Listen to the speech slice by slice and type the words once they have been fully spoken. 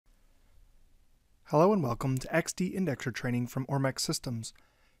Hello and welcome to XD Indexer training from Ormex Systems.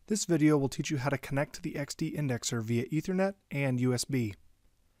 This video will teach you how to connect to the XD Indexer via Ethernet and USB.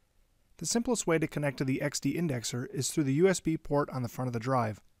 The simplest way to connect to the XD Indexer is through the USB port on the front of the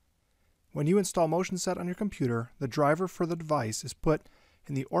drive. When you install MotionSet on your computer, the driver for the device is put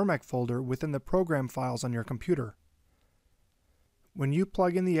in the Ormex folder within the program files on your computer. When you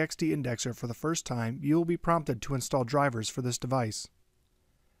plug in the XD Indexer for the first time, you will be prompted to install drivers for this device.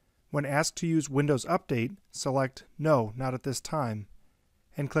 When asked to use Windows Update, select No, Not at this time,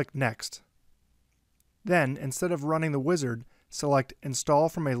 and click Next. Then, instead of running the wizard, select Install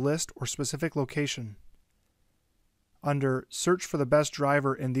from a list or specific location. Under Search for the best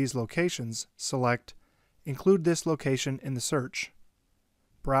driver in these locations, select Include this location in the search.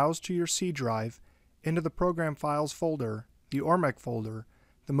 Browse to your C drive, into the Program Files folder, the Ormex folder,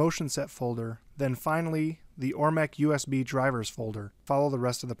 the MotionSet folder, then finally the Ormex USB drivers folder. Follow the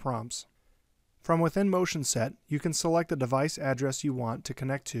rest of the prompts. From within MotionSet, you can select the device address you want to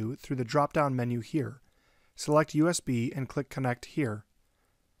connect to through the drop-down menu here. Select USB and click Connect here.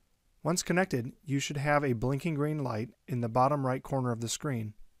 Once connected, you should have a blinking green light in the bottom right corner of the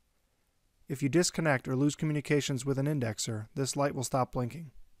screen. If you disconnect or lose communications with an indexer, this light will stop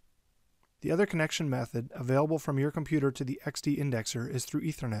blinking. The other connection method available from your computer to the XD Indexer is through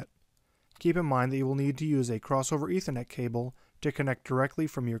Ethernet. Keep in mind that you will need to use a crossover Ethernet cable to connect directly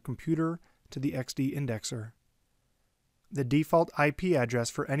from your computer to the XD Indexer. The default IP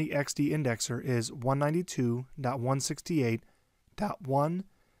address for any XD Indexer is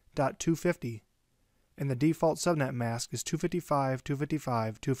 192.168.1.250, and the default subnet mask is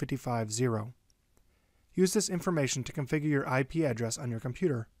 255.255.255.0. Use this information to configure your IP address on your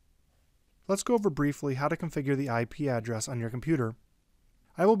computer. Let's go over briefly how to configure the IP address on your computer.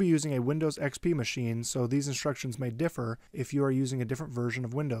 I will be using a Windows XP machine, so these instructions may differ if you are using a different version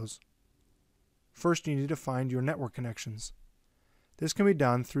of Windows. First, you need to find your network connections. This can be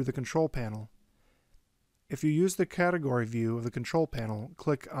done through the control panel. If you use the category view of the control panel,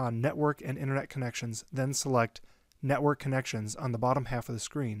 click on Network and Internet Connections, then select Network Connections on the bottom half of the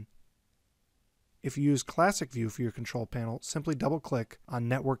screen. If you use Classic View for your control panel, simply double-click on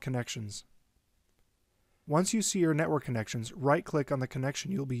Network Connections. Once you see your network connections, right-click on the connection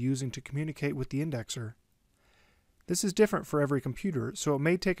you'll be using to communicate with the indexer. This is different for every computer, so it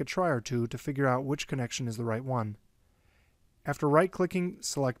may take a try or two to figure out which connection is the right one. After right-clicking,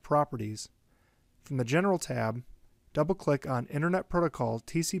 select Properties. From the General tab, double-click on Internet Protocol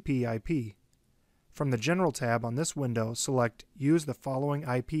TCP/IP. From the General tab on this window, select Use the following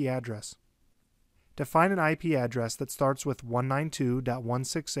IP address. Define an IP address that starts with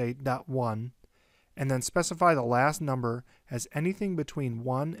 192.168.1 and then specify the last number as anything between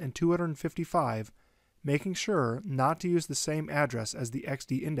 1 and 255, making sure not to use the same address as the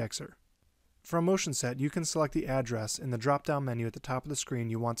XD Indexer. From MotionSet, you can select the address in the drop-down menu at the top of the screen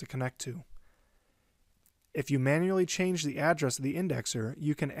you want to connect to. If you manually change the address of the indexer,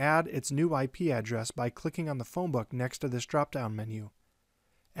 you can add its new IP address by clicking on the phone book next to this drop-down menu.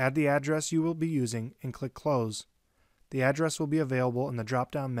 Add the address you will be using and click Close. The address will be available in the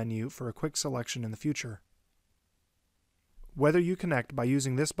drop-down menu for a quick selection in the future. Whether you connect by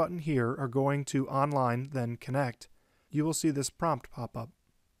using this button here or going to Online, then Connect, you will see this prompt pop up.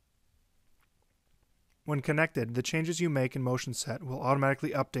 When connected, the changes you make in MotionSet will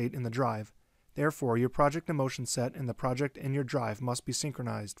automatically update in the drive. Therefore, your project in MotionSet and the project in your drive must be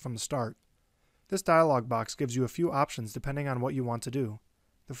synchronized from the start. This dialog box gives you a few options depending on what you want to do.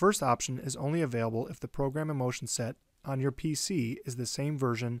 The first option is only available if the program in MotionSet on your PC is the same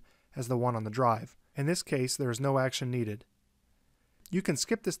version as the one on the drive. In this case, there is no action needed. You can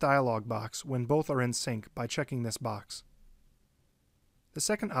skip this dialog box when both are in sync by checking this box. The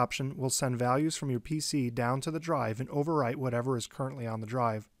second option will send values from your PC down to the drive and overwrite whatever is currently on the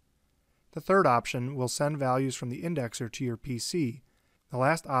drive. The third option will send values from the indexer to your PC. The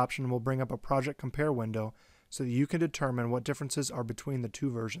last option will bring up a project compare window so that you can determine what differences are between the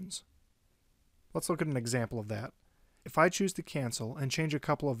two versions. Let's look at an example of that. If I choose to cancel and change a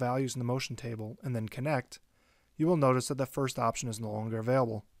couple of values in the motion table and then connect, you will notice that the first option is no longer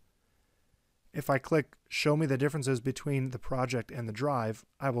available. If I click Show me the differences between the project and the drive,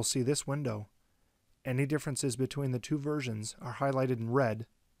 I will see this window. Any differences between the two versions are highlighted in red.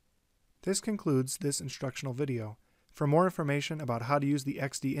 This concludes this instructional video. For more information about how to use the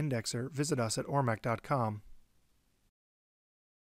XD Indexer, visit us at ormex.com.